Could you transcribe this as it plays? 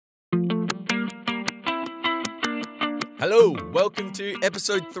Hello, welcome to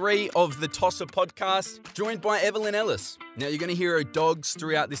episode 3 of the Tosser podcast, joined by Evelyn Ellis. Now, you're going to hear her dogs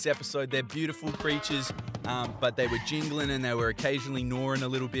throughout this episode. They're beautiful creatures, but they were jingling and they were occasionally gnawing a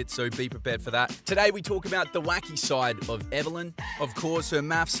little bit, so be prepared for that. Today, we talk about the wacky side of Evelyn, of course, her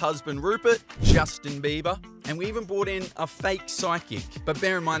maths husband Rupert, Justin Bieber, and we even brought in a fake psychic. But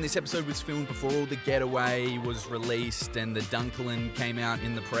bear in mind, this episode was filmed before all the Getaway was released and the Duncan came out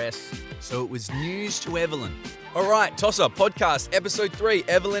in the press, so it was news to Evelyn. All right, Tosser podcast, episode 3,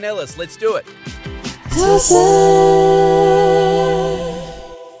 Evelyn Ellis. Let's do it. Tosser.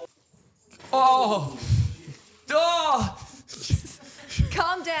 Oh. Oh.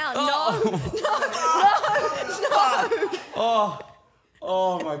 Calm down. Oh. No.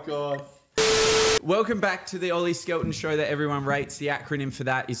 Oh my God. Welcome back to the Ollie Skelton show that everyone rates. The acronym for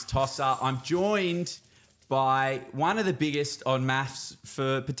that is Tosser. I'm joined by one of the biggest on maths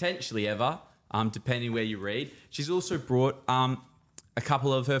for potentially ever. Depending where you read. She's also brought a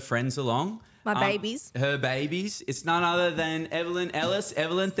couple of her friends along. My babies. Her babies. It's none other than Evelyn Ellis.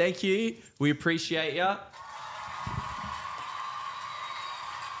 Evelyn, thank you. We appreciate you.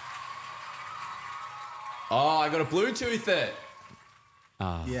 Oh, I got a Bluetooth it.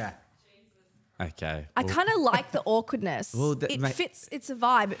 Oh. Yeah. Okay. I kind of like the awkwardness. Well, it fits. It's a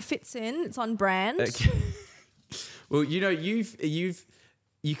vibe. It fits in. It's on brand. Okay. Well, you know,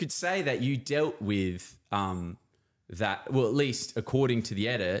 you could say that you dealt with that. Well, at least according to the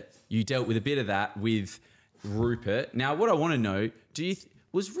edit, you dealt with a bit of that with Rupert. Now, what I want to know: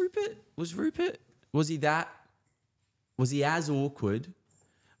 was he as awkward?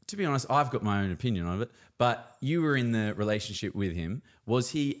 To be honest, I've got my own opinion of it. But you were in the relationship with him.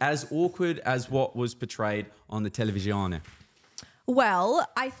 Was he as awkward as what was portrayed on the television? Well,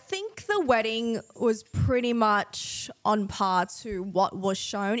 I think the wedding was pretty much on par to what was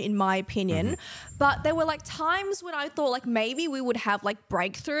shown, in my opinion. Mm-hmm. But there were like times when I thought like maybe we would have like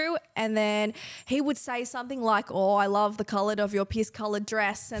breakthrough, and then he would say something like, "Oh, I love the colour of your piss-coloured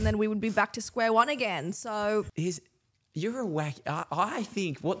dress," and then we would be back to square one again. So you're a wacky. I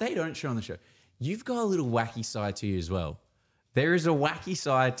think what they don't show on the show, you've got a little wacky side to you as well. There is a wacky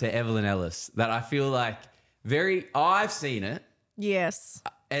side to Evelyn Ellis that I feel like I've seen it. Yes.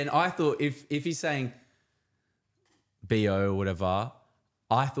 And I thought if he's saying BO or whatever,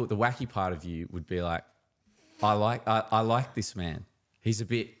 I thought the wacky part of you would be like, I like this man. He's a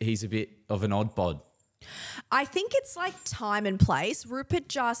bit of an odd bod. I think it's like time and place. Rupert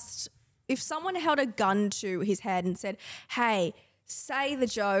just, if someone held a gun to his head and said, "Hey, say the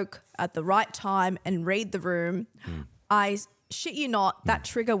joke at the right time and read the room," I shit you not, that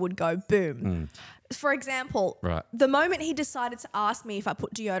trigger would go boom. For example, right. The moment he decided to ask me if I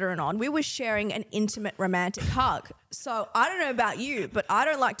put deodorant on, we were sharing an intimate romantic hug. So I don't know about you, but I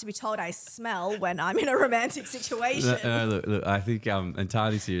don't like to be told I smell when I'm in a romantic situation. Look, I think,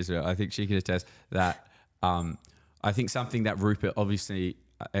 entirely serious, I think she can attest that I think something that Rupert, obviously,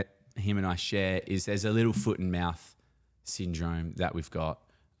 him and I share is there's a little foot and mouth syndrome that we've got.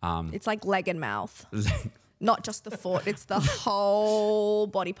 It's like leg and mouth. Not just the foot, it's the whole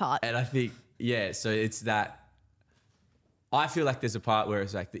body part. And I think, yeah, so it's that I feel like there's a part where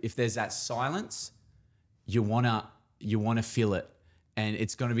it's like if there's that silence, you wanna feel it, and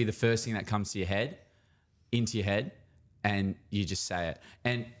it's gonna be the first thing that comes to your head, into your head, and you just say it.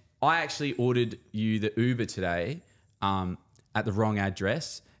 And I actually ordered you the Uber today at the wrong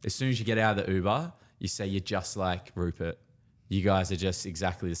address. As soon as you get out of the Uber, you say you're just like Rupert. You guys are just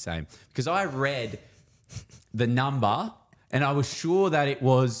exactly the same. Because I read the number and I was sure that it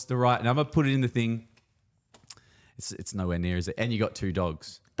was the right number. Put it in the thing. It's nowhere near, is it? And you got 2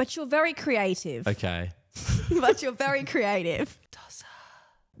 dogs. But you're very creative. Okay. But you're very creative.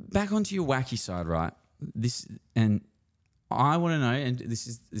 Back onto your wacky side, right? And I want to know, and this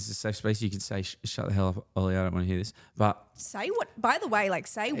is a safe space. You can say, "Shut the hell up, Ollie. I don't want to hear this." But say what? By the way, like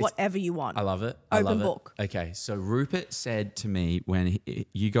say whatever you want. I love it. Open book. Okay, so Rupert said to me when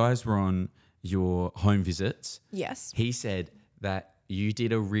you guys were on your home visits. Yes. He said that you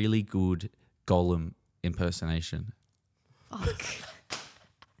did a really good Golem impersonation. Fuck.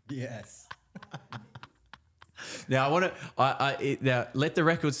 Yes. Now I want to. Now let the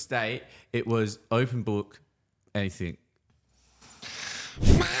record state it was open book. Anything.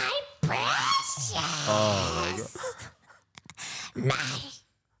 My precious. Oh my God. My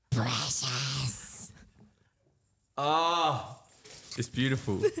precious. Oh, it's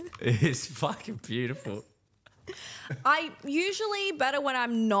beautiful. It's fucking beautiful. I usually better when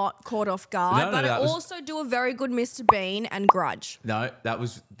I'm not caught off guard, but I also do a very good Mr. Bean and Grudge. No, that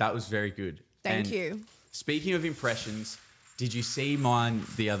was very good. Thank you. Speaking of impressions, did you see mine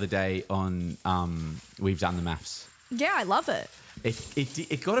the other day on We've Done the Maths? Yeah, I love it.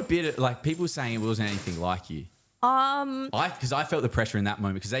 It got a bit like people saying it wasn't anything like you. Because I felt the pressure in that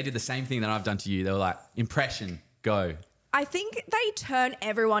moment because they did the same thing that I've done to you. They were like, impression, go. I think they turn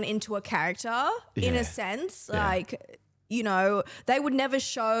everyone into a character in Yeah. a sense. Yeah. Like, you know, they would never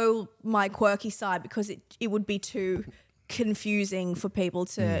show my quirky side because it would be too confusing for people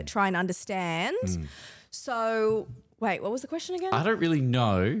to try and understand. So, wait, what was the question again? I don't really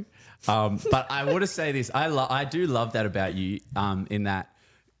know, but I want to say this. I do love that about you in that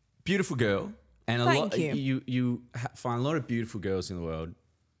beautiful girl. And Thank you. You find a lot of beautiful girls in the world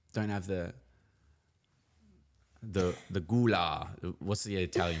don't have the gula. What's the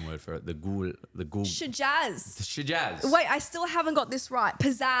Italian word for it? The gul. Shajaz. Shajaz. Wait, I still haven't got this right.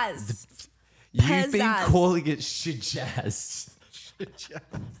 Pizzazz. You've been pizzazz. calling it shajaz.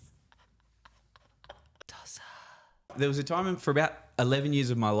 There was a time for about 11 years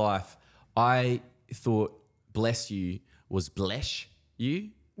of my life, I thought bless you was blesh you.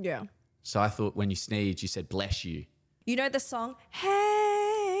 Yeah. So I thought when you sneezed, you said bless you. You know the song,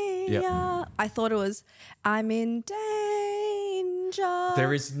 Hey Yep. Ya? I thought it was, I'm in danger.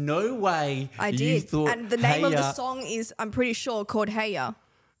 There is no way I you did. thought And the name of the "Hey-ya," song is, I'm pretty sure, called Hey Ya.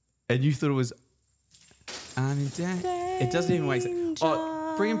 and you thought it was I'm in danger. It doesn't even make sense.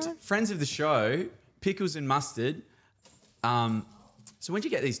 Oh, bring them to friends of the show, Pickles and Mustard. So when did you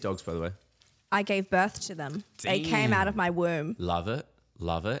get these dogs, by the way? I gave birth to them. They came Damn. out of my womb. Love it.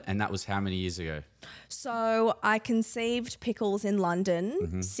 Love it. And that was how many years ago? So I conceived Pickles in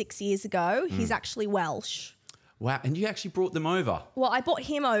London 6 years ago. He's actually Welsh. Wow. And you actually brought them over. Well, I brought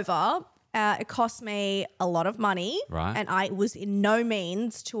him over. It cost me a lot of money. Right. And I was in no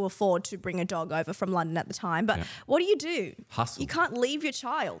means to afford to bring a dog over from London at the time. But what do? Hustle. You can't leave your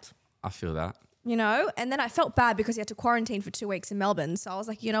child, I feel that. you know? And then I felt bad because he had to quarantine for 2 weeks in Melbourne. So I was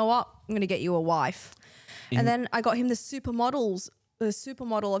like, you know what? I'm going to get you a wife. And then I got him the supermodel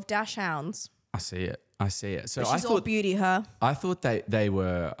of dash hounds. I see it. I see it. So She's all beauty, her. I thought they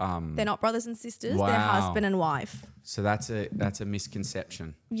were They're not brothers and sisters. They're Wow. husband and wife. so that's a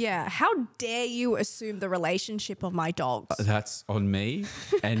misconception. Yeah. How dare you assume the relationship of my dogs? That's on me.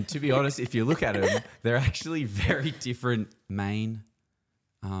 And to be honest, if you look at them, they're actually very different mane.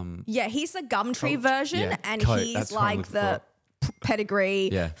 Yeah, he's the Gumtree Coat. version, Yeah, and coat. he's That's what I'm like looking the pedigree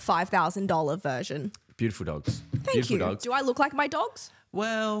Yeah. $5,000 version. Beautiful dogs. Thank Beautiful you. dogs. Do I look like my dogs?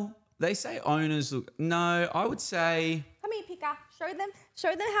 Well, they say owners look. No, I would say. Come here, Pika. Show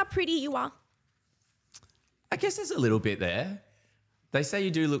them how pretty you are. I guess there's a little bit there. They say you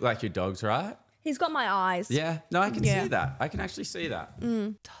do look like your dogs, right? He's got my eyes. Yeah. No, I can Yeah. see that. I can actually see that.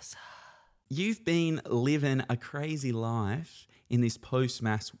 You've been living a crazy life in this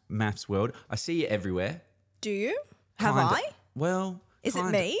post-maths world. I see you everywhere. Do you? Have Kinda. I? Well, Is it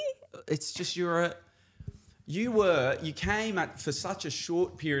kinda. me? It's just you came for such a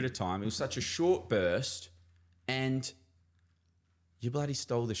short period of time. It was such a short burst, and you bloody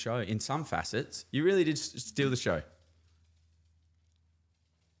stole the show in some facets. You really did steal the show.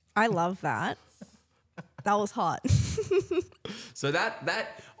 I love that. That was hot. So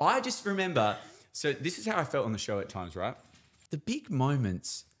that I just remember. So this is how I felt on the show at times, right? The big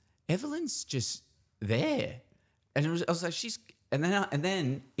moments, Evelyn's just there, and I was like, and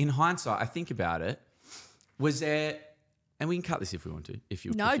then in hindsight, I think about it. Was there? And we can cut this if we want to.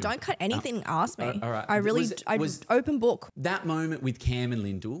 No, don't cut anything. Ask me. all right. I really, Was open book. that moment with Cam and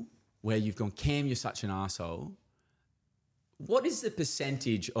Lindell, where you've gone, Cam, you're such an asshole. What is the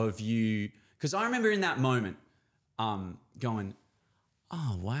percentage of you? Because I remember in that moment, going,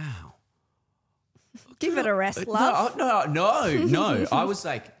 oh wow. Give it a rest, love. No. I was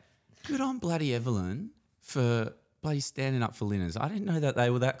like, good on bloody Evelyn for bloody standing up for Linners. I didn't know that they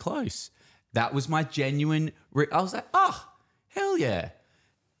were that close. That was my genuine. I was like, oh, hell yeah.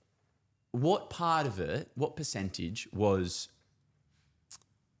 What part of it, what percentage was,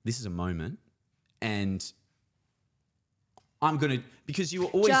 this is a moment, and I'm going to, because you were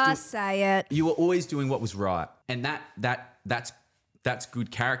always Just say it. you were always doing what was right, and that's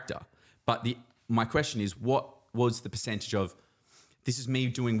good character. But my question is, what was the percentage of this is me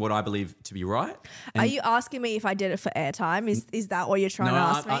doing what I believe to be right? Are you asking me if I did it for airtime? Is that what you're trying to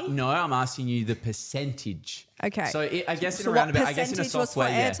ask me? No, I'm asking you the percentage. Okay. So I guess in So a what roundabout, I guess in a percentage was soft for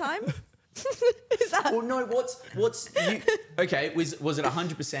way, yeah. airtime? Is that? Well, no. What's you? Okay. Was it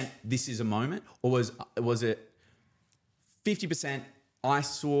 100%? This is a moment, or was it 50%?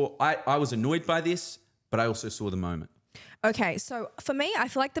 I was annoyed by this, but I also saw the moment. Okay, so for me, I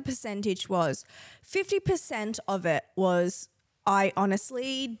feel like the percentage was 50% of it was I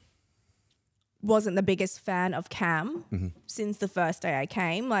honestly wasn't the biggest fan of Cam since the first day I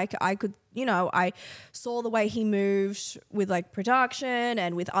came. Like I could, I saw the way he moved with like production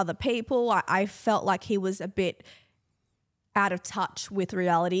and with other people. I felt like he was a bit out of touch with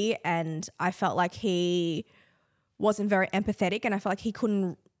reality, and I felt like he wasn't very empathetic, and I felt like he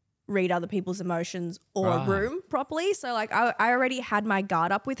couldn't read other people's emotions or room properly. So like I already had my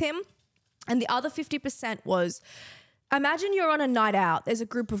guard up with him. And the other 50% was, imagine you're on a night out, there's a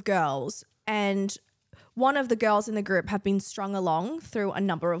group of girls, and one of the girls in the group have been strung along through a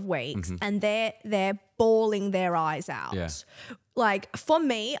number of weeks, and they're bawling their eyes out. Yeah. Like for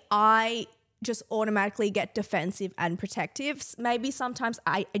me, I just automatically get defensive and protective. Maybe sometimes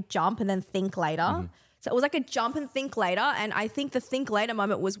I jump and then think later. So it was like a jump and think later. And I think the think later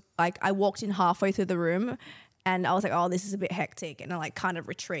moment was like I walked in halfway through the room and I was like, oh, this is a bit hectic. And I like kind of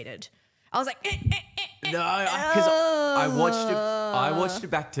retreated. I was like, No, because I watched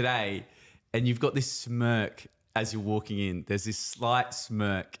it back today, and you've got this smirk as you're walking in. There's this slight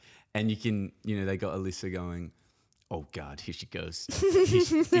smirk, and you can, they got Alyssa going, oh God, here she goes.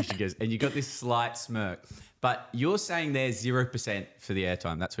 Here she goes. And you got this slight smirk. But you're saying there's 0% for the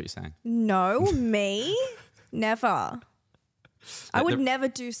airtime. That's what you're saying. no, me, never. I would never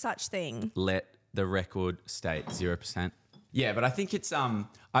do such thing. Let the record state 0%. Yeah, but I think it's I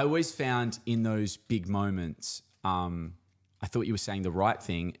always found in those big moments, I thought you were saying the right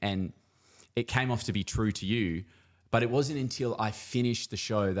thing, and it came off to be true to you. But it wasn't until I finished the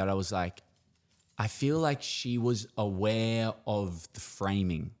show that I was like, I feel like she was aware of the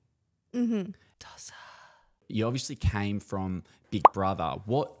framing. You obviously came from Big Brother.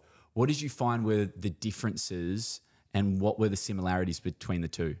 What did you find were the differences, and what were the similarities between the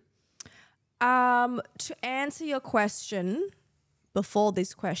two? To answer your question, before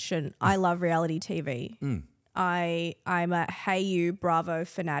this question, I love reality TV. I'm a Hey You Bravo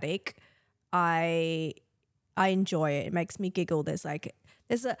fanatic. I enjoy it. It makes me giggle. There's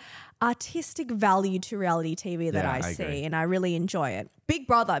a artistic value to reality TV that I see, agree. and I really enjoy it. Big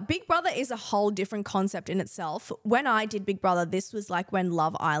Brother is a whole different concept in itself. When I did Big Brother, this was like when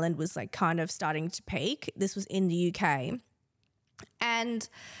Love Island was like kind of starting to peak. This was in the UK. And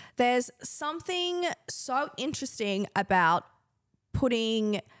there's something so interesting about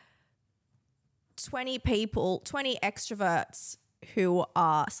putting 20 extroverts who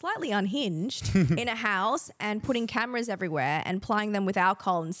are slightly unhinged in a house and putting cameras everywhere and plying them with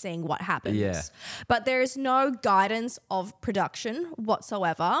alcohol and seeing what happens. Yeah. But there is no guidance of production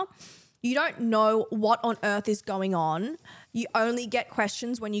whatsoever. You don't know what on earth is going on. You only get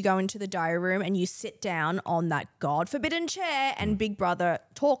questions when you go into the diary room and you sit down on that God forbidden chair and Big Brother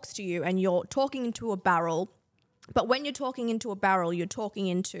talks to you, and you're talking into a barrel. But when you're talking into a barrel, you're talking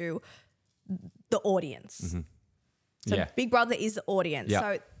into the audience. So Big Brother is the audience. Yeah.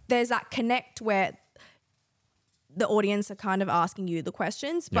 So there's that connect where the audience are kind of asking you the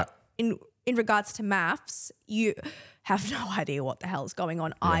questions. But in regards to maths, you have no idea what the hell is going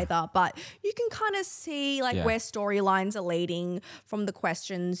on either. But you can kind of see like where storylines are leading from the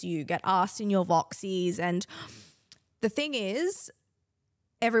questions you get asked in your Voxies. And the thing is,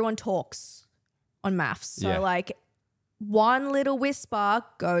 everyone talks on maths. So like one little whisper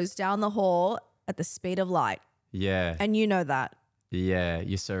goes down the hall at the speed of light. Yeah. And you know that. Yeah,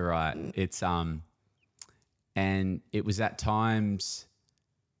 you're so right. It's and it was at times,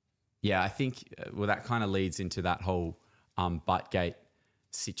 I think that kind of leads into that whole Buttgate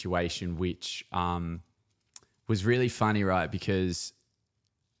situation, which was really funny, right? Because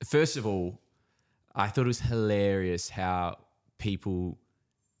first of all, I thought it was hilarious how people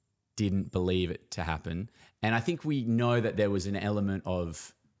didn't believe it to happen. And I think we know that there was an element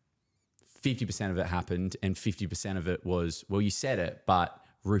of 50% of it happened and 50% of it was, well, you said it, but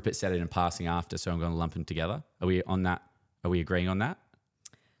Rupert said it in passing after, so I'm going to lump them together. Are we on that? Are we agreeing on that?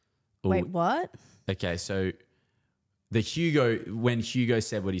 Wait, what? Okay, so when Hugo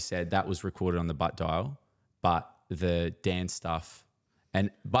said what he said, that was recorded on the butt dial, but the Dan stuff. And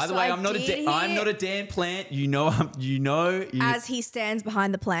by the way, I'm not a Dan plant. As he stands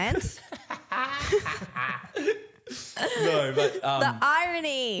behind the plant. No, but the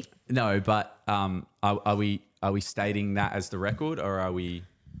irony. No, but are we stating that as the record, or are we?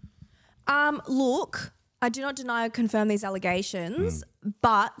 Look, I do not deny or confirm these allegations,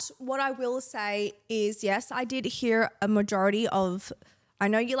 but what I will say is, yes, I did hear a majority of. I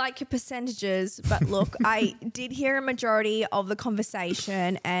know you like your percentages, but look, I did hear a majority of the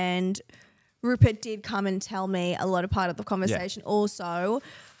conversation, and Rupert did come and tell me a lot of part of the conversation also.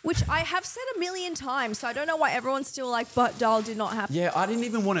 which I have said a million times. So I don't know why everyone's still like, but doll did not happen. Yeah, I didn't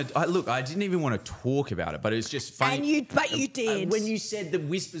even want to. I didn't even want to talk about it, but it was just funny. But you did. When you said the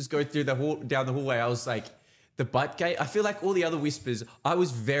whispers go through down the hallway, I was like, the butt gate. I feel like all the other whispers, I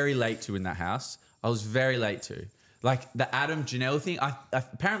was very late to in that house. I was very late to. Like the Adam Janelle thing. I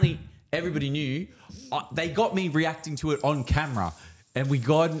apparently everybody knew. They got me reacting to it on camera, and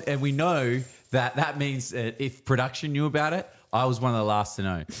we know that means if production knew about it, I was one of the last to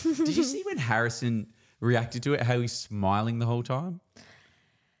know. Did you see when Harrison reacted to it? How he's smiling the whole time.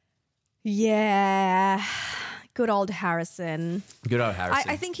 Yeah. Good old Harrison. Good old Harrison.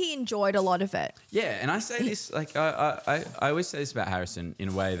 I think he enjoyed a lot of it. Yeah, and I say this like I always say this about Harrison in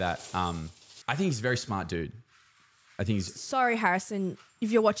a way that I think he's a very smart dude. I think he's Sorry, Harrison.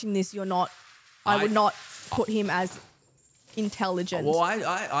 If you're watching this, you're not. I would not put him as intelligent. Well,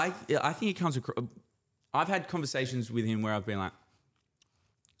 I think he comes across. I've had conversations with him where I've been like,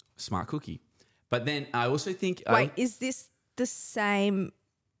 smart cookie, but then I also think. Wait, is this the same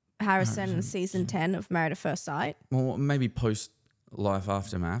Harrison in season 10 of Married at First Sight? Well, maybe post Life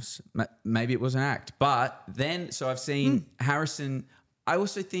After Maths. Maybe it was an act, but then so I've seen Harrison. I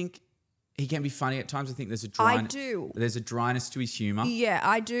also think he can be funny at times. I think there's a dryness. I do. There's a dryness to his humor. Yeah,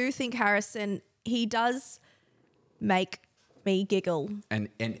 I do think Harrison. He does make me giggle and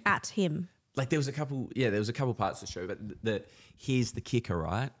at him. Like there was a couple parts of the show, but here's the kicker,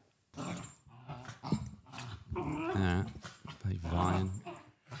 right? Play Vine.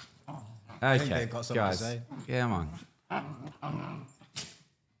 I think Okay, they've got something guys, to say. come on.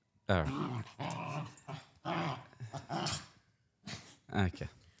 All right. Okay.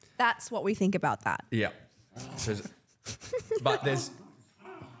 That's what we think about that. Yeah. So, but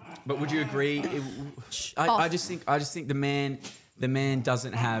would you agree? I just think the man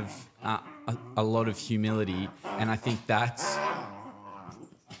doesn't have a lot of humility, and I think that's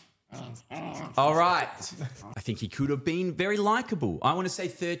all right. I think he could have been very likable. I want to say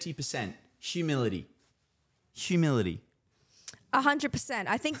 30% humility. 100%.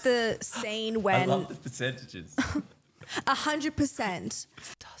 I think the scene when I love the percentages. 100%.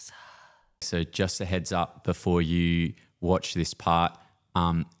 So just a heads up before you watch this part,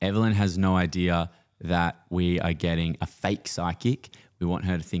 Evelyn has no idea that we are getting a fake psychic. We want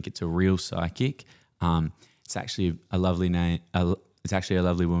her to think it's a real psychic. It's actually a lovely name. It's actually a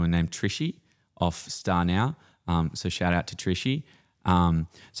lovely woman named Trishy off Star Now. So shout out to Trishy.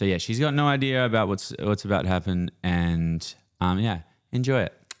 So yeah, she's got no idea about what's about to happen, and enjoy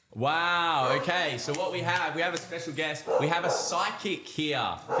it. Wow. Okay. So what we have a special guest. We have a psychic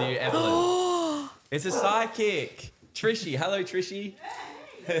here for you, Evelyn. It's a psychic. Trishy. Hello, Trishy.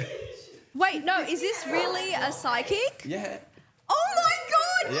 Wait, no, is this really a psychic? Yeah. Oh my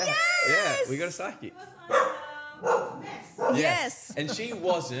God, Yeah. yes! Yeah. We got a psychic. Yes. And she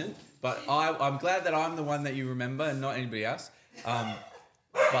wasn't, but I'm glad that I'm the one that you remember and not anybody else.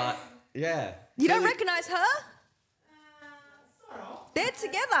 But yeah. You don't recognise her? They're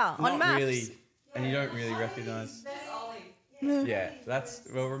together on maps. Really, and you don't really recognise. Yeah,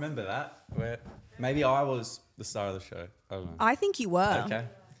 remember that. Maybe I was the star of the show. I don't know. I think you were. Okay.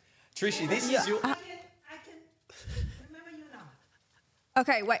 Trishy, this is your... I can remember you now.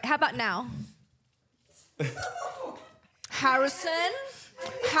 Okay, wait, how about now? Harrison,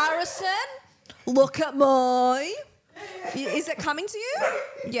 look at my... Is it coming to you?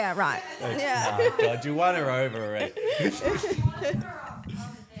 Yeah, right. Yeah. Oh, God, you won her over already.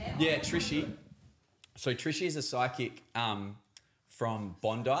 Yeah, Trishy. So Trishy is a psychic from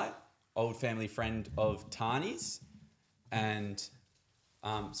Bondi, old family friend of Tani's. And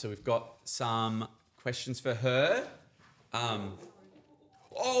so we've got some questions for her. Oh,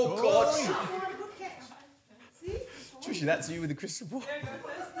 God. Trishy, that's you with the crystal ball.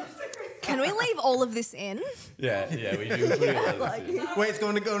 Can we leave all of this in? Yeah, we do. Put it all over this. Wait, it's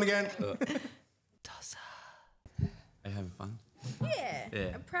going again. Are you having fun?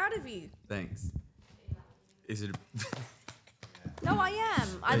 Yeah. I'm proud of you. Thanks. Is it... No, I am.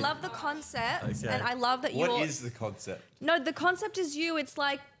 I love the concept, Okay. and I love that you're... What is the concept? No, the concept is you. It's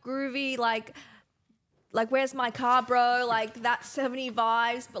like groovy, like where's my car, bro? Like that 70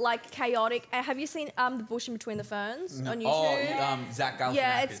 vibes, but like chaotic. Have you seen The Bush in Between the Ferns on YouTube? Oh, Zach Galifianakis.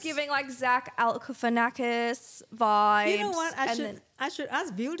 Yeah, it's giving like Zach Galifianakis vibes. You know what? I should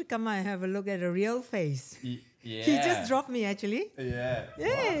ask Bill to come and have a look at a real face. Yeah. He just dropped me actually. Yeah.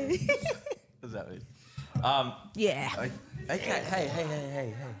 Yay! What does that mean? Yeah. Okay.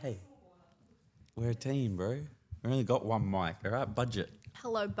 Hey. We're a team, bro. We only got one mic. All right, budget.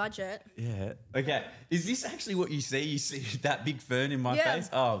 Hello, budget. Yeah. Okay. Is this actually what you see? You see that big fern in my Yeah. face?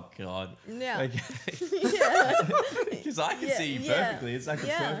 Oh God. Yeah. Okay. Yeah. Because I can Yeah, see you yeah. perfectly. It's like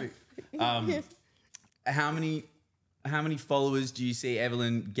Yeah. a perfect. How many followers do you see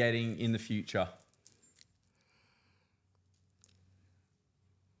Evelyn getting in the future?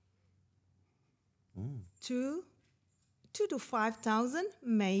 Two to 5,000,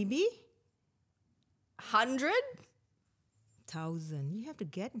 maybe 100? 1,000. You have to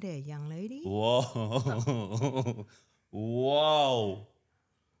get there, young lady. Whoa. Whoa.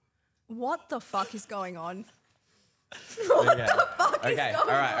 What the fuck is going on? Okay. Okay. going All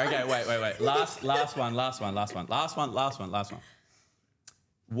right. Okay. Wait. Last one.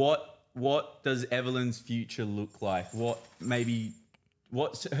 What does Evelyn's future look like?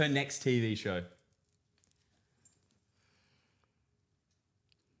 What's her next TV show?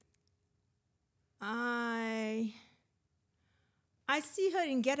 I see her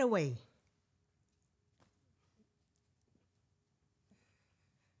in Getaway.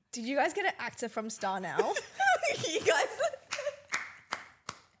 Did you guys get an actor from Star Now? You guys got it.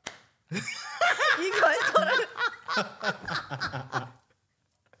 You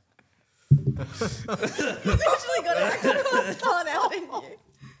actually got an actor from Star Now, didn't you?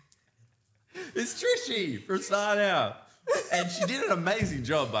 It's Trishy from Star Now. And she did an amazing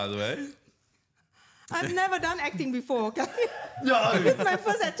job, by the way. I've never done acting before, okay? No. It's my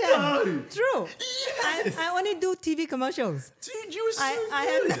first attempt. No. True. Yes. I only do TV commercials. Dude, you were so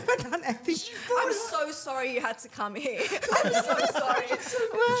I good. have never done acting. I'm so sorry you had to come here. I'm so sorry. It's so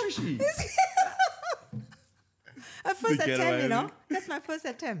Trishy. A first The attempt, Getaway. you know? That's my first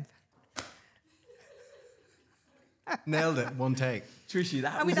attempt. Nailed it. One take. Trishy,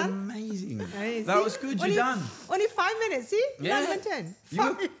 that Are we was done? amazing. Hey, That see? was good. Only- You're done. Only 5 minutes, see? Yeah. Not even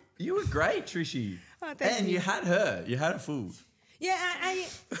 10. You were great, Trishy. Oh, thank And you. you had her. You had her fooled. Yeah, I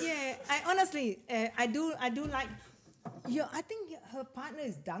honestly, I do like. I think her partner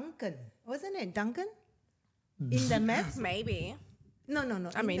is Duncan, wasn't it? Duncan, in the map. maybe. No.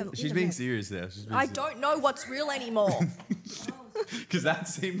 I mean, She's being serious now. I don't know what's real anymore. Because that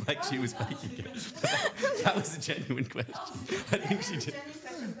seemed like she was faking it. That was a genuine question. I think she did.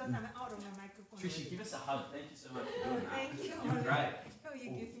 Trishy, give us a hug. Thank you so much for doing that. Thank you. You were great. Oh, you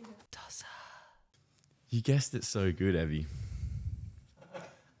give me the- You guessed it so good, Evie.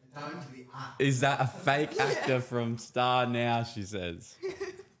 Is that a fake actor from Star Now, she says.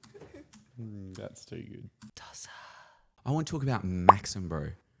 That's too good. I want to talk about Maxim, bro.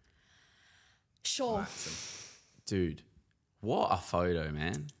 Sure. Dude, what a photo,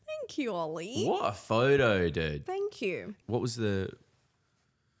 man. Thank you, Ollie. What a photo, dude. Thank you. What was the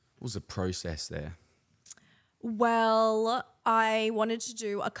process there? Well, I wanted to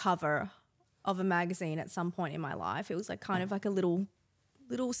do a cover of a magazine at some point in my life. It was like kind of like a little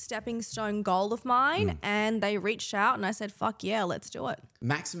stepping stone goal of mine, and they reached out and I said, "Fuck yeah, let's do it."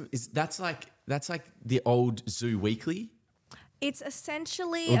 Maxim that's like the old Zoo Weekly It's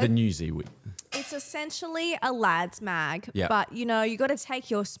essentially or the New Zoo Weekly. it's essentially a lads mag, Yeah. but you know, you got to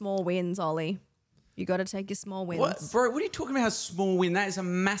take your small wins, Ollie. You got to take your small wins. What, bro? What are you talking about? A small win? That is a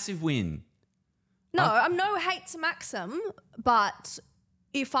massive win. No, I'm no hate to Maxim, but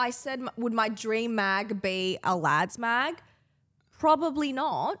if I said, would my dream mag be a lads mag? Probably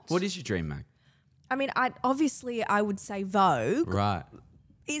not. What is your dream mag? I mean, I would say Vogue. Right.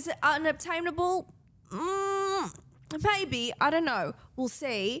 Is it unobtainable? Maybe. I don't know. We'll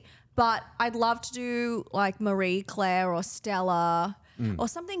see. But I'd love to do like Marie Claire or Stella or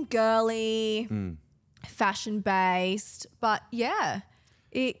something girly, fashion based. But yeah,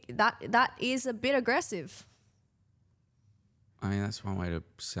 that is a bit aggressive. I mean, that's one way to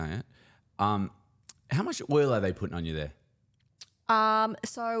say it. How much oil are they putting on you there?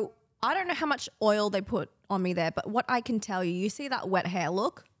 So I don't know how much oil they put on me there, but what I can tell you see that wet hair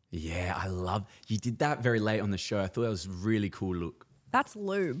look? Yeah, I love. You did that very late on the show. I thought that was a really cool look. That's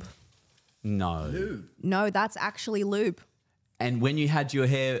lube. No. No, that's actually lube. And when you had your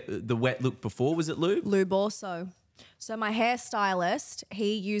hair, the wet look before, was it lube? Lube also. So my hairstylist,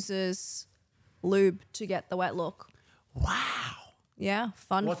 he uses lube to get the wet look. Wow. Yeah,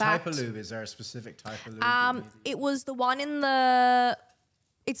 fun What fact. type of lube? Is there a specific type of lube? It was the one in the.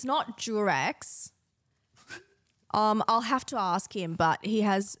 It's not Durex. I'll have to ask him, but he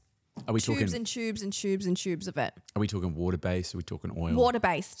has Are we tubes talking? and tubes and tubes and tubes of it. Are we talking water based? Are we talking oil? Water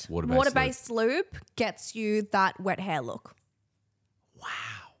based. Water-based Water based lube gets you that wet hair look. Wow.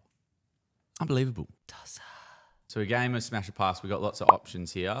 Unbelievable. So a game of Smash or Pass. We got lots of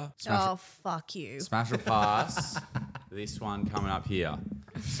options here. Oh, fuck you. Smash or Pass. This one coming up here.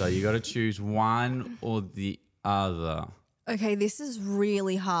 So you got to choose one or the other. Okay, this is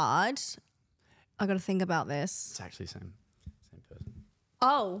really hard. I got to think about this. It's actually same person.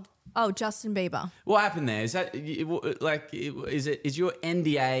 Oh, Justin Bieber. What happened there? Is that is your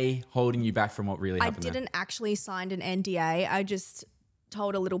NDA holding you back from what really happened? I didn't actually sign an NDA. I just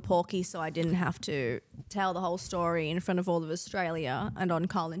told a little porky so I didn't have to tell the whole story in front of all of Australia and on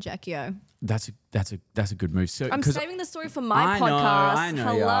Carl and Jackie-O. That's a good move. So I'm saving the story for my podcast. I know.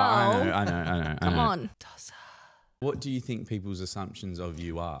 Hello. Yeah, I know. Come on. What do you think people's assumptions of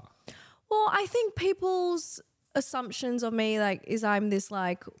you are? Well, I think people's assumptions of me is I'm this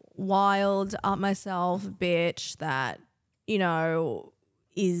wild up myself bitch that,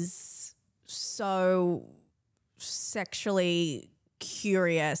 is so sexually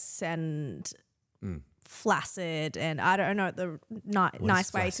curious and flaccid, and I don't know the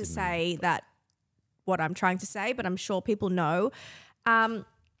nice way to say that what I'm trying to say, but I'm sure people know. But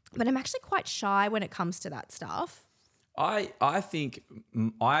I'm actually quite shy when it comes to that stuff. I think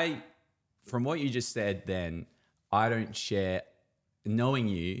from what you just said then, I don't share, knowing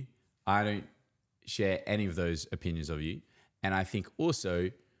you, I don't share any of those opinions of you. And I think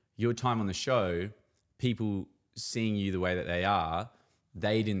also your time on the show, people seeing you the way that they are,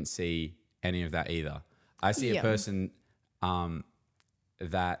 they didn't see any of that either. I see a person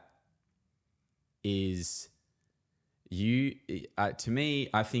that is you. To me,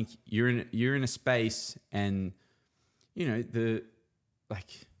 I think you're in a space, and the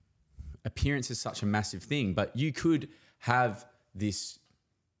appearance is such a massive thing, but you could have this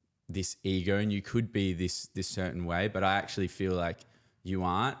ego and you could be this certain way, but I actually feel like you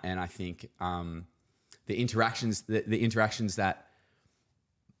aren't. And I think the interactions that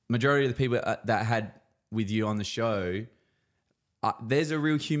majority of the people that had with you on the show, there's a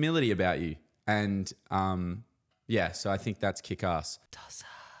real humility about you. And so I think that's kick-ass.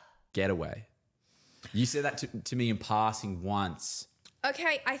 Getaway. You said that to me in passing once.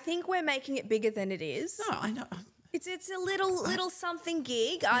 Okay, I think we're making it bigger than it is. No, I know. It's a little something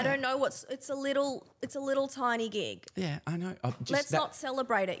gig. Yeah. I don't know it's a little tiny gig. Yeah, I know. Let's not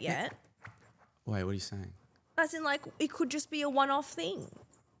celebrate it yet. Wait, what are you saying? As in, it could just be a one-off thing.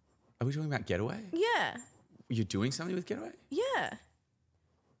 Are we talking about Getaway? Yeah. You're doing something with Getaway? Yeah.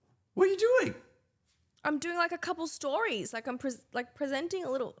 What are you doing? I'm doing a couple stories. I'm presenting a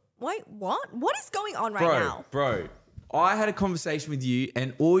little. Wait, what? What is going on right now? Bro, I had a conversation with you,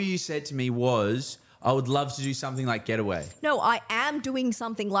 and all you said to me was, I would love to do something like Getaway. No, I am doing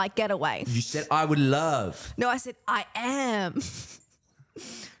something like Getaway. You said I would love. No, I said I am.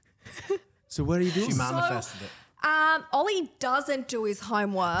 So what are you doing? She manifested it. Ollie doesn't do his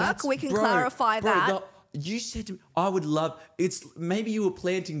homework. We can clarify that. You said to me, I would love. It's maybe you were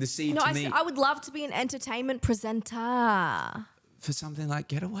planting the seed to me. No, I said I would love to be an entertainment presenter. For something like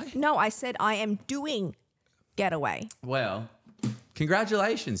Getaway? No, I said I am doing Getaway. Well,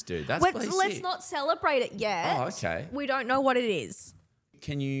 congratulations, dude. Let's not celebrate it yet. Oh, okay. We don't know what it is.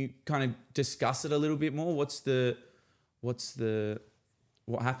 Can you kind of discuss it a little bit more? What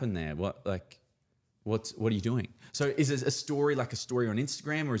happened there? What are you doing? So is it a story on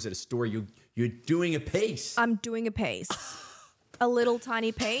Instagram, or is it a story you're doing a piece? I'm doing a piece. A little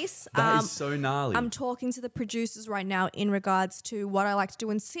tiny piece. That is so gnarly. I'm talking to the producers right now in regards to what I like to do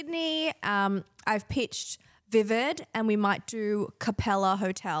in Sydney. I've pitched Vivid, and we might do Capella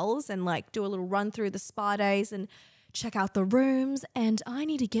hotels and do a little run through the spa days and check out the rooms. And I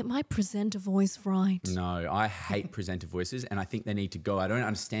need to get my presenter voice right. No, I hate presenter voices, and I think they need to go. I don't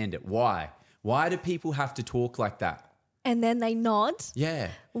understand it. Why? Why do people have to talk like that? And then they nod. Yeah.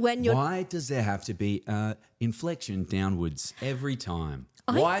 Why does there have to be inflection downwards every time?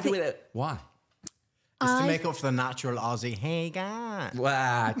 Why? It's to make up for the natural Aussie, hey guys.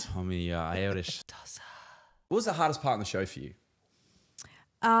 Wow, Tommy, Irish. What was the hardest part on the show for you?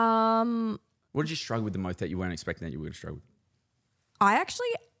 What did you struggle with the most that you weren't expecting that you were going to struggle with? I actually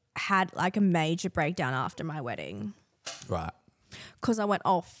had a major breakdown after my wedding. Right. Because I went,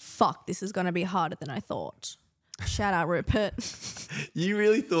 oh, fuck, this is going to be harder than I thought. Shout out, Rupert. You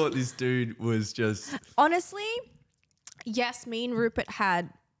really thought this dude was just... Honestly, yes, me and Rupert had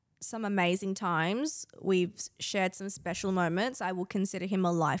some amazing times. We've shared some special moments. I will consider him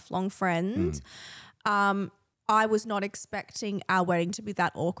a lifelong friend. I was not expecting our wedding to be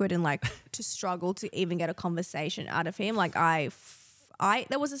that awkward and to struggle to even get a conversation out of him. There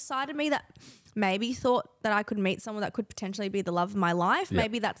was a side of me that maybe thought that I could meet someone that could potentially be the love of my life. Yep.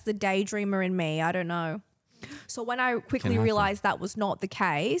 Maybe that's the daydreamer in me. I don't know. So when I quickly realized that was not the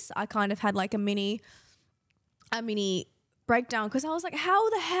case, I kind of had a mini breakdown, because I was like, how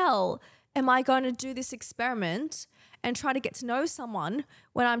the hell am I going to do this experiment and try to get to know someone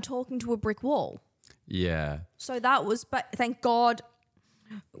when I'm talking to a brick wall? Yeah. So that was, but thank God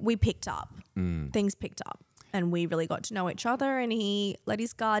we picked up. Things picked up and we really got to know each other and he let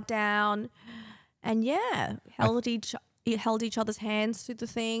his guard down and held each other's hands through the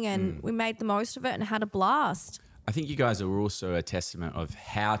thing and we made the most of it and had a blast. I think you guys are also a testament of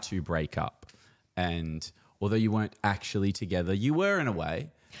how to break up. And although you weren't actually together, you were in a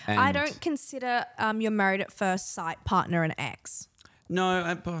way. And I don't consider your married at first sight partner an ex.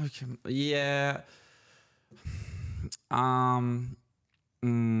 No, yeah.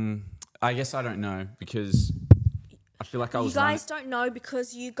 I guess I don't know because I feel like I was. You guys don't know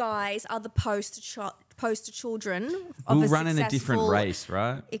because you guys are the poster children of we'll a run in a different successful race,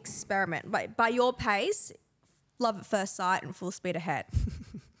 right? experiment. By your pace, love at first sight and full speed ahead.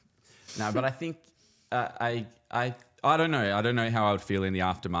 No, but I think I don't know. I don't know how I would feel in the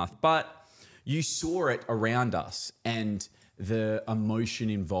aftermath, but you saw it around us and the emotion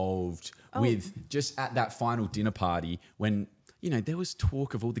involved with just at that final dinner party when, you know, there was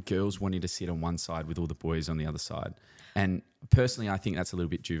talk of all the girls wanting to sit on one side with all the boys on the other side. And personally, I think that's a little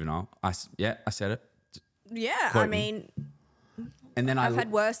bit juvenile. I said it. Yeah, Quote I mean, And then I've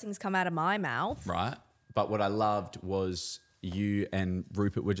had worse things come out of my mouth. Right. But what I loved was you and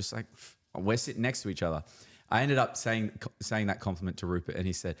Rupert were just like, we're sitting next to each other. I ended up saying that compliment to Rupert and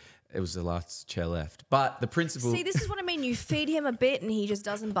he said it was the last chair left. But the principal... See, this is what I mean. You feed him a bit and he just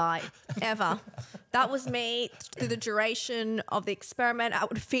doesn't bite, ever. That was me through the duration of the experiment. I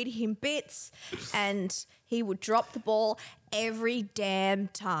would feed him bits and he would drop the ball every damn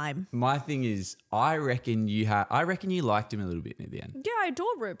time. My thing is, I reckon you liked him a little bit near the end. Yeah, I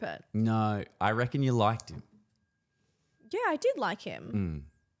adore Rupert. No, I reckon you liked him. Yeah, I did like him.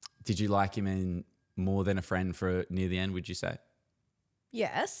 Did you like him in more than a friend for near the end, would you say?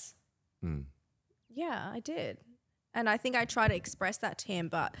 Yes. Yeah, I did. And I think I tried to express that to him,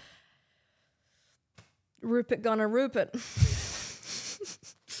 but Rupert gonna Rupert.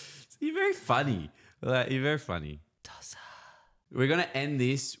 You're very funny. You're very funny. We're gonna end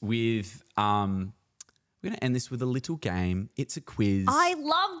this with a little game. It's a quiz. I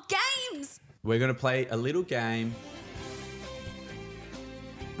love games. We're gonna play a little game.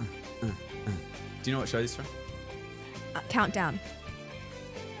 Do you know what show this is from? Countdown.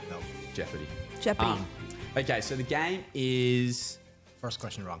 No. Jeopardy. Jeopardy. Okay, so the game is... First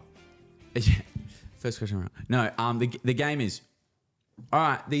question wrong. First question wrong. No, the game is... All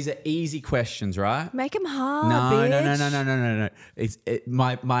right, these are easy questions, right? Make them hard, No.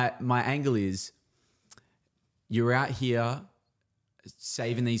 bitch. My angle is you're out here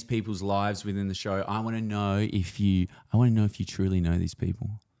saving these people's lives within the show. I want to know if you truly know these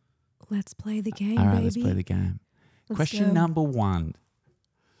people. Let's play the game, All right, baby. let's play the game. Let's Question go. number 1.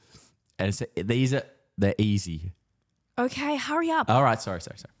 And they're easy. Okay, hurry up. All right, sorry.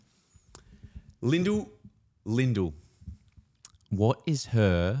 Lindell. What is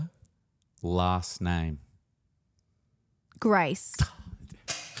her last name? Grace.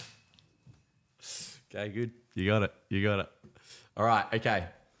 Okay, good. You got it. All right, okay.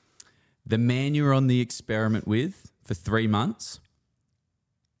 The man you were on the experiment with for 3 months.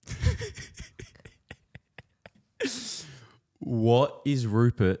 What is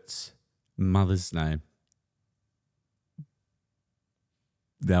Rupert's mother's name?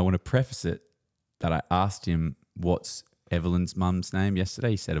 Now, I want to preface it that I asked him what's Evelyn's mum's name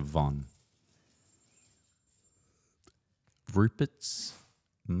yesterday. He said Yvonne. Rupert's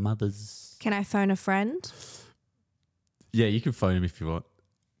mother's... Can I phone a friend? Yeah, you can phone him if you want.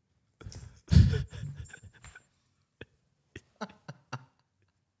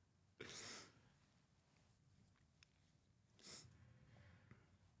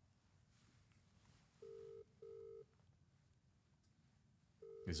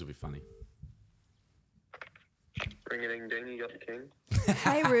 This will be funny. Ring a ding ding, you got the king?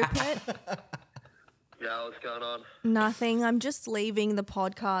 Hey, Rupert. Yeah, what's going on? Nothing. I'm just leaving the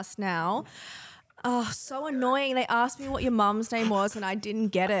podcast now. Oh, so annoying. They asked me what your mum's name was and I didn't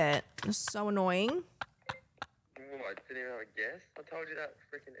get it. It was so annoying. I didn't even have a guess. I told you that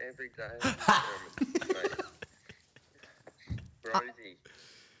freaking every day. Rosie.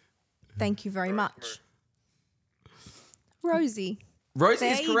 Thank you very much. Rosie. Rosie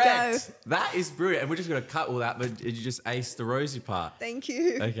There is you correct. go. That is brilliant. And we're just going to cut all that, but you just aced the Rosie part. Thank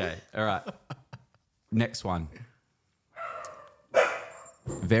you. Okay, all right. Next one.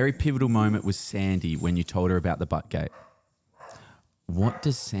 Very pivotal moment was Sandy when you told her about the buttgate. What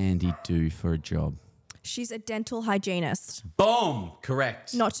does Sandy do for a job? She's a dental hygienist. Boom!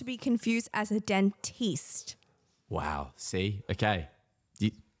 Correct. Not to be confused as a dentist. Wow. See? Okay.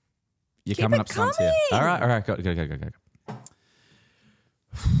 You're Keep coming it up stunts here. coming. All right. Go.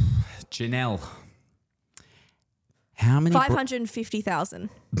 Janelle. How many? 550,000.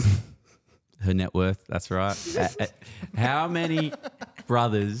 Her net worth. That's right. How many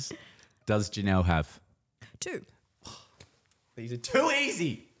brothers does Janelle have? 2. These are too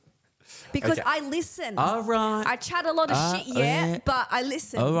easy. Because Okay. I listen. All right. I chat a lot of shit, yeah. but I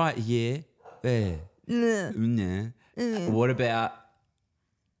listen. All right. Yeah. Nah. What about?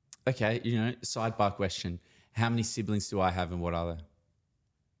 Okay. Sidebar question. How many siblings do I have, and what are they?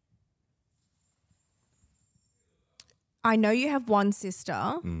 I know you have one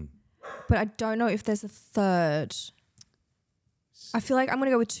sister, but I don't know if there's a third. I feel like I'm going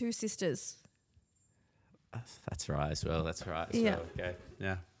to go with 2 sisters. That's right as well. Yeah. Okay.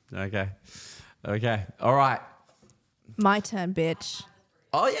 Yeah. Okay. All right. My turn, bitch.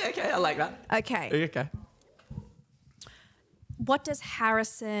 Oh yeah. Okay. I like that. Okay. Okay. What does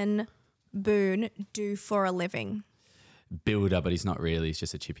Harrison Boone do for a living? Builder, but he's not really. He's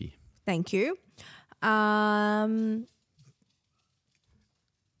just a chippy. Thank you.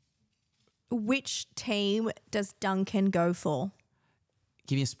 Which team does Duncan go for?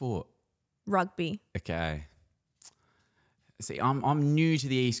 Give me a sport. Rugby. Okay. See, I'm new to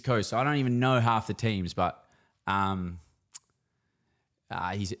the East Coast, so I don't even know half the teams, but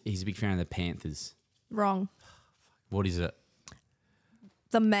he's a big fan of the Panthers. Wrong. What is it?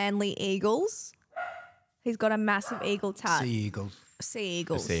 The Manly Eagles. He's got a massive eagle tat. Sea Eagles. Sea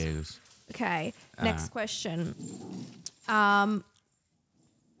Eagles. The Seagulls. Okay. Next question.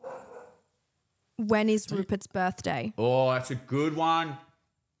 When is Rupert's birthday? Oh, that's a good one.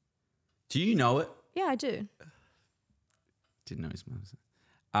 Do you know it? Yeah, I do. Didn't know his mum's.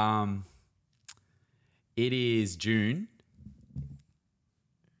 It is June.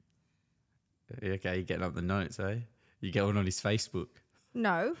 Okay, you're getting up the notes, eh? You're going on his Facebook.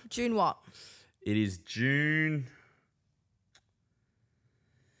 No. June what? It is June.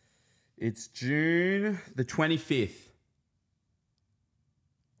 It's June the 25th.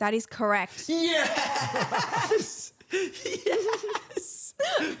 That is correct. Yes! Yes!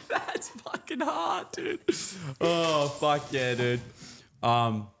 That's fucking hard, dude. Oh, fuck yeah, dude.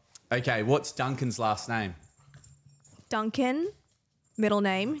 Okay, what's Duncan's last name? Duncan, middle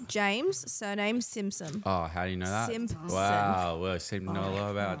name James, surname Simpson. Oh, how do you know that? Simpson. Wow, well, I seem to know a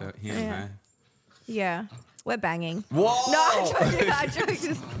lot about him, Yeah. man. Yeah, we're banging. Whoa! No, I'm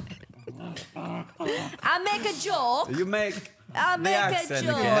joking. I make a joke. You make I the make a accent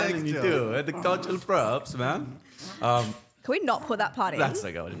joke. again, and you do it. The cultural props, man. Can we not put that part in? That's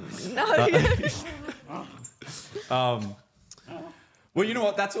like No. Well, you know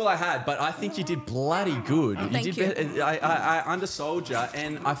what? That's all I had. But I think you did bloody good. Thank you. Better. I undersold you,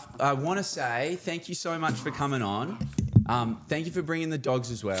 and I want to say thank you so much for coming on. Thank you for bringing the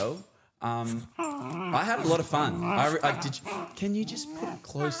dogs as well. I had a lot of fun. Can you just put it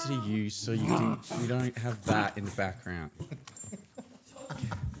closer to you so you don't have that in the background?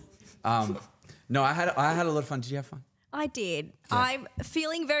 No, I had a lot of fun. Did you have fun? I did. Yeah. I'm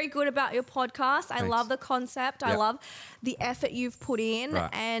feeling very good about your podcast. I Thanks. love the concept. I Yeah. love the effort you've put in. Right.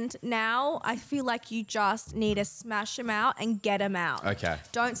 And now I feel like you just need to smash them out and get them out. Okay.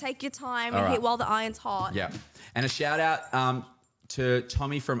 Don't take your time All and right. hit while the iron's hot. Yeah. And a shout out to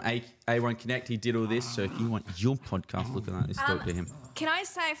Tommy from A1 Connect. He did all this. So if you want your podcast looking like this, talk to him. Can I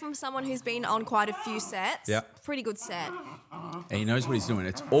say from someone who's been on quite a few sets? Yeah. Pretty good set. And he knows what he's doing.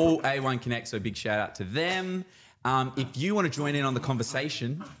 It's all A1 Connect, so big shout out to them. If you want to join in on the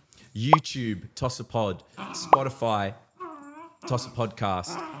conversation, YouTube, Toss a Pod, Spotify, Toss a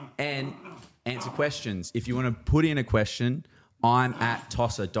Podcast, and answer questions. If you want to put in a question, I'm at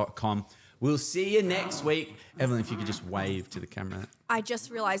tosser.com. We'll see you next week. Evelyn, if you could just wave to the camera. I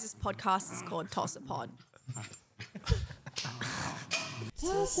just realised this podcast is called Toss a Pod.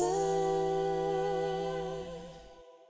 Toss it.